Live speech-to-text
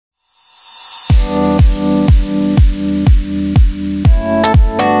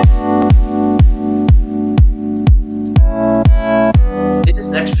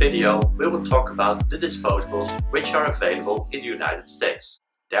talk about the disposables which are available in the United States.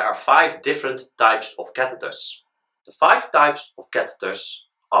 There are 5 different types of catheters. The 5 types of catheters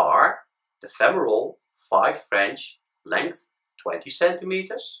are the femoral 5 French, length 20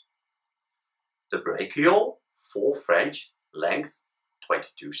 centimeters, the brachial 4 French, length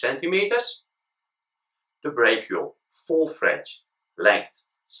 22 centimeters, the brachial 4 French, length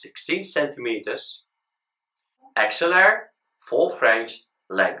 16 centimeters, axillary 4 French,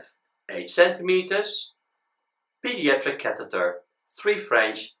 length 8 centimeters, pediatric catheter 3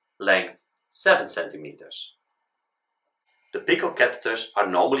 French, length 7 centimeters. The PiCCO catheters are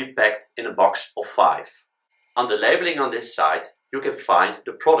normally packed in a box of 5. On the labeling on this side you can find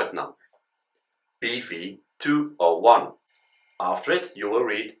the product number, PV201. After it you will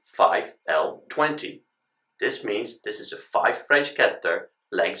read 5L20. This means this is a 5 French catheter,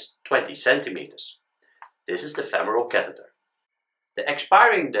 length 20 centimeters. This is the femoral catheter. The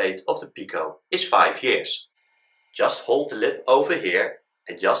expiring date of the PiCCO is 5 years. Just hold the lip over here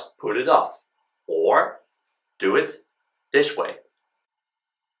and just pull it off. Or do it this way.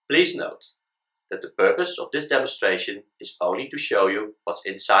 Please note that the purpose of this demonstration is only to show you what's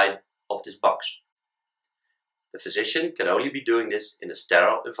inside of this box. The physician can only be doing this in a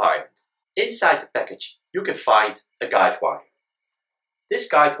sterile environment. Inside the package you can find a guide wire. This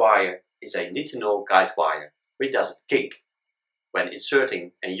guide wire is a nitinol guide wire which doesn't kink when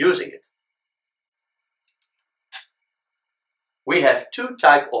inserting and using it. We have 2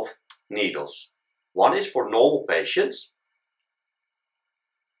 types of needles. One is for normal patients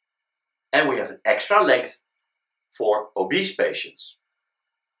and we have an extra length for obese patients.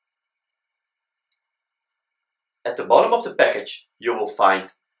 At the bottom of the package you will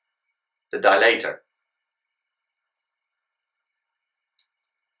find the dilator.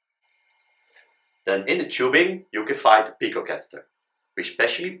 Then in the tubing you can find the PiCCO catheter. We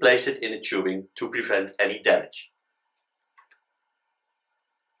specially place it in the tubing to prevent any damage.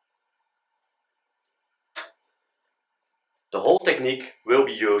 The whole technique will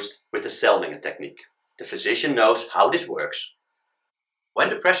be used with the Seldinger technique. The physician knows how this works. When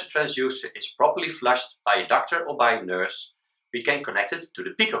the pressure transducer is properly flushed by a doctor or by a nurse, we can connect it to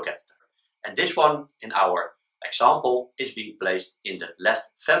the PiCCO catheter. And this one in our example is being placed in the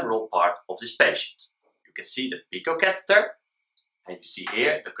left femoral part of this patient. You can see the PiCCO catheter and you see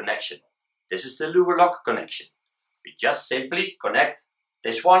here the connection. This is the lower lock connection. We just simply connect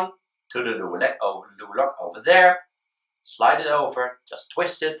this one to the lower lock over there, slide it over, just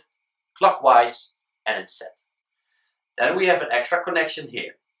twist it clockwise and it's set. Then we have an extra connection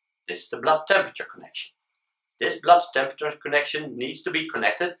here. This is the blood temperature connection. This blood temperature connection needs to be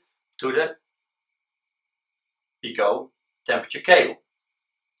connected to the PiCCO temperature cable,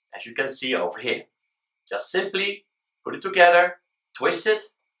 as you can see over here. Just simply put it together, twist it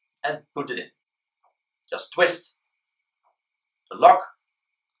and put it in. Just twist the lock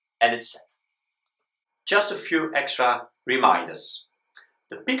and it's set. Just a few extra reminders.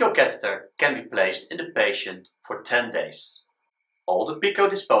 The PiCCO catheter can be placed in the patient for 10 days. All the PiCCO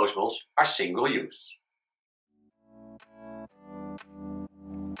disposables are single use.